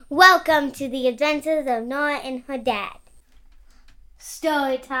Welcome to the adventures of Nora and her dad.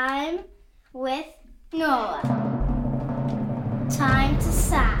 Story time with Nora. Time to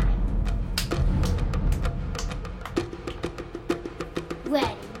sign.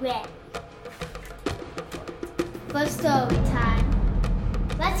 Ready. For story time,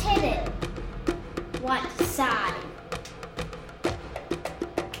 let's hit it. One side.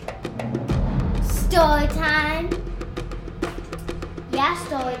 Story time. Yeah,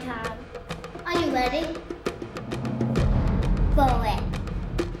 story time. Are you ready? For it.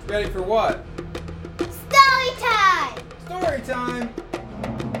 Ready for what? Story time! Story time!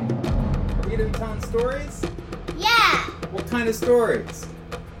 Are we gonna be telling stories? Yeah! What kind of stories?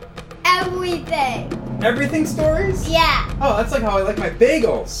 Everything! Everything stories? Yeah! Oh, that's like how I like my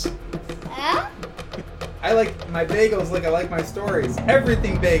bagels. Huh? I like my bagels like I like my stories.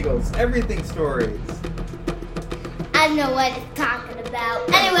 Everything bagels, everything stories. I don't know what it's talking about.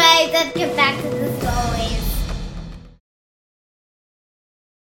 Anyways, let's get back to the stories.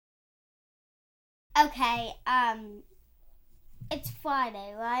 Okay, it's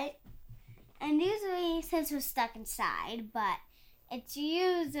Friday, right? And usually, since we're stuck inside, but it's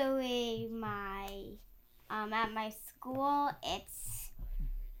usually at my school, it's,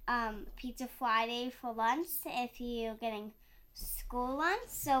 Pizza Friday for lunch if you're getting school lunch.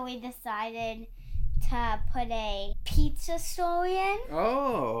 So we decided to put a pizza story in.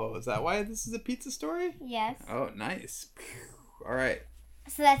 Oh, is that why this is a pizza story? Yes. Oh, nice. All right.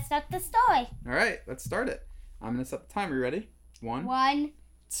 So let's start the story. All right, let's start it. I'm going to set the timer. You ready? 1,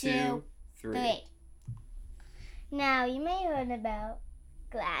 2, 2, 3. Now, you may have heard about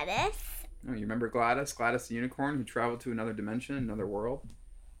Gladys. Oh, you remember Gladys? Gladys the Unicorn who traveled to another dimension, another world?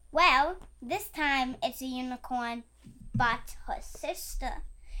 Well, this time it's a unicorn, but her sister.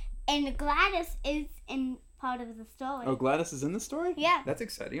 And Gladys is in part of the story. Oh, Gladys is in the story? Yeah. That's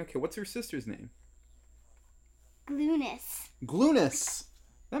exciting. Okay, what's her sister's name? Glunis. Glunis.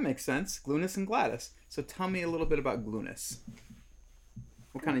 That makes sense. Glunis and Gladys. So tell me a little bit about Glunis.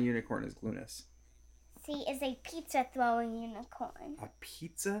 What kind of unicorn is Glunis? She is a pizza-throwing unicorn. A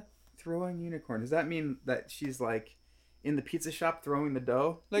pizza-throwing unicorn. Does that mean that she's like in the pizza shop throwing the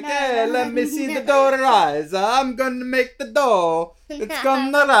dough? Like, hey, let me see the dough rise. I'm going to make the dough. It's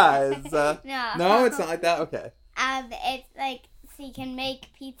going to rise. No, it's not like that? Okay. It's like she can make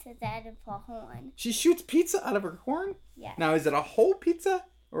pizzas out of her horn. She shoots pizza out of her horn? Yes. Now, is it a whole pizza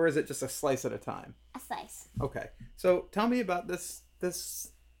or is it just a slice at a time? A slice. Okay. So tell me about this.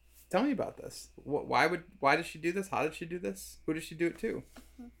 Tell me about this. Why did she do this? How did she do this? Who did she do it to?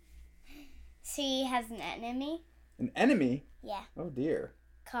 She has an enemy. An enemy? Yeah. Oh dear.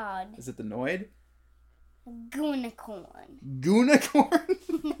 Called Is it the Noid? Goonicorn. Goonicorn?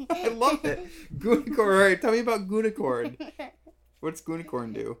 I love it. Goonicorn. All right, tell me about Goonicorn. What's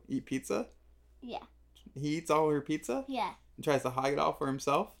Goonicorn do? Eat pizza? Yeah. He eats all her pizza? Yeah. And tries to hog it all for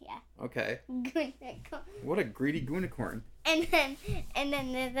himself? Yeah. Okay. Goonicorn. What a greedy Goonicorn. And then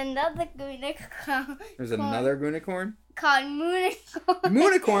there's another Goonicorn. There's another Goonicorn? Called Moonicorn.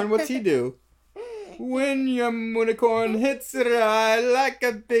 Moonicorn? What's he do? When your moonicorn hits it, I like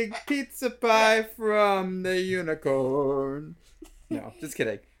a big pizza pie from the unicorn. No, just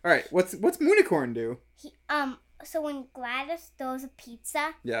kidding. All right, what's moonicorn do? So when Gladys throws a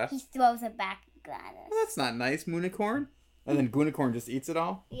pizza, Yeah. he throws it back at Gladys. Well, that's not nice, moonicorn. And then Goonicorn just eats it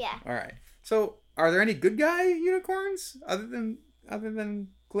all? Yeah. All right. So, are there any good guy unicorns other than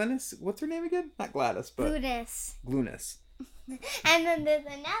Glynis? What's her name again? Not Gladys, but Glunis. And then there's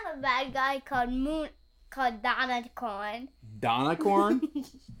another bad guy called Dino-corn. Donna-corn?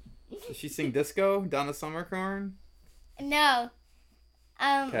 Does she sing disco? Donna Summercorn? No.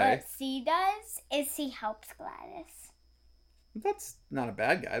 Okay. What she does is she helps Gladys. That's not a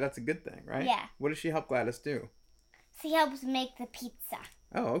bad guy. That's a good thing, right? Yeah. What does she help Gladys do? She helps make the pizza.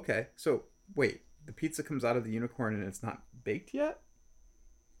 Oh, okay. So, wait. The pizza comes out of the unicorn and it's not baked yet?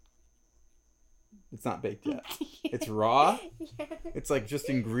 It's not baked yet. It's raw? It's like just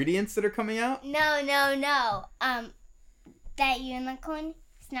ingredients that are coming out? No. That unicorn,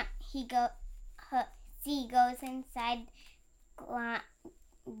 it's not, she goes inside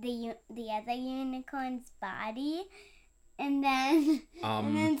the other unicorn's body, and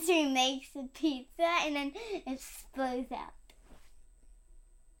then she makes the pizza, and then it spills out.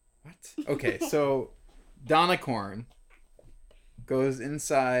 What? Okay, so Donna-corn goes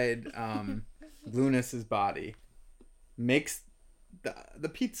inside Glunis's body, makes the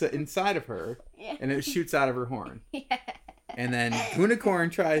pizza inside of her, and it shoots out of her horn. Yeah. And then Goonicorn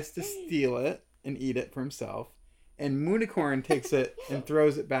tries to steal it and eat it for himself. And Moonicorn takes it and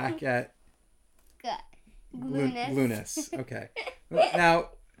throws it back at Glunis. Glunis. Okay. Now,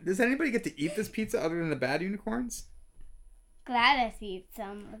 Does anybody get to eat this pizza other than the bad unicorns? Gladys eats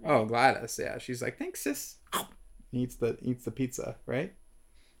some of it. Oh, Gladys, yeah. She's like, thanks, sis. Eats the pizza, right?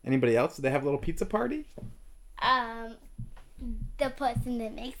 Anybody else? Do they have a little pizza party? The person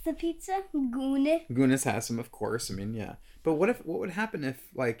that makes the pizza, Goonish. Goonish has some, of course. I mean, yeah. But what would happen if,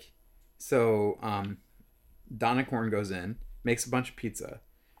 like, so Donicorn goes in, makes a bunch of pizza,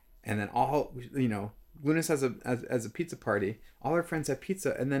 and then all, Goonish has a pizza party. All her friends have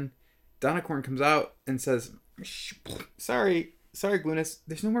pizza, and then Donicorn comes out and says, sorry, Goonish,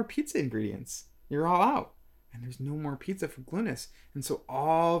 there's no more pizza ingredients. You're all out. And there's no more pizza for Goonish. And so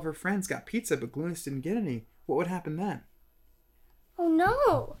all of her friends got pizza, but Goonish didn't get any. What would happen then? Oh,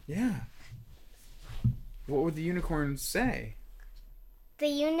 no. Yeah. What would the unicorns say? The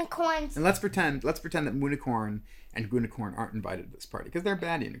unicorns... And let's pretend that Moonicorn and Goonicorn aren't invited to this party, because they're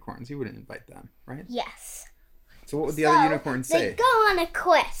bad unicorns. You wouldn't invite them, right? Yes. So what would the other unicorns say? They go on a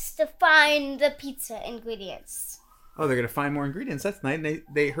quest to find the pizza ingredients. Oh, they're going to find more ingredients. That's nice.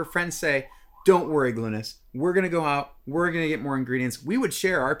 And her friends say, don't worry, Goonish. We're going to go out. We're going to get more ingredients. We would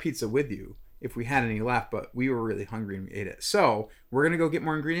share our pizza with you if we had any left, but we were really hungry and we ate it. So we're going to go get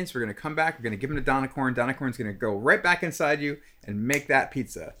more ingredients. We're going to come back. We're going to give them to Donicorn. Donicorn's going to go right back inside you and make that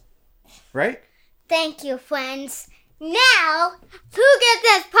pizza. Right? Thank you, friends. Now, who gets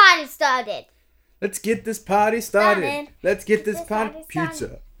this party started? Let's get this party started. Let's get this party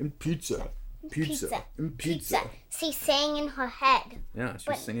pizza and pizza. Pizza and pizza. She's saying in her head. Yeah,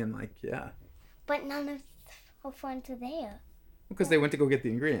 she's singing like, yeah. But none of her friends are there. Because they went to go get the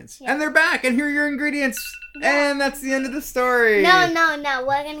ingredients. Yeah. And they're back, and here are your ingredients. Yeah. And that's the end of the story. No.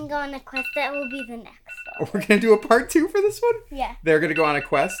 We're going to go on a quest. That will be the next story. We're going to do a part 2 for this one? Yeah. They're going to go on a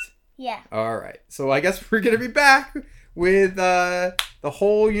quest? Yeah. All right. So I guess we're going to be back with the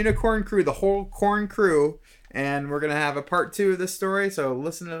whole unicorn crew, the whole corn crew. And we're going to have a part 2 of this story. So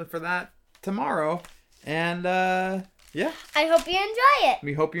listen for that tomorrow. And yeah. I hope you enjoy it.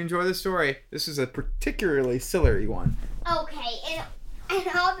 We hope you enjoy the story. This is a particularly silly one. Okay, and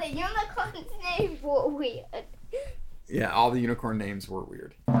all the unicorns' names were weird. Yeah, all the unicorn names were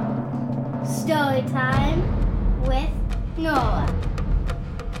weird. Story time with Nora.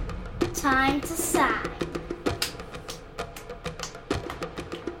 Time to sign.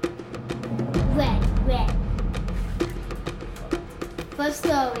 Red. For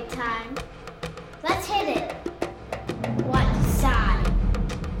story time, let's hit it. What sign?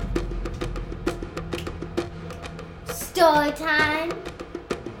 Story time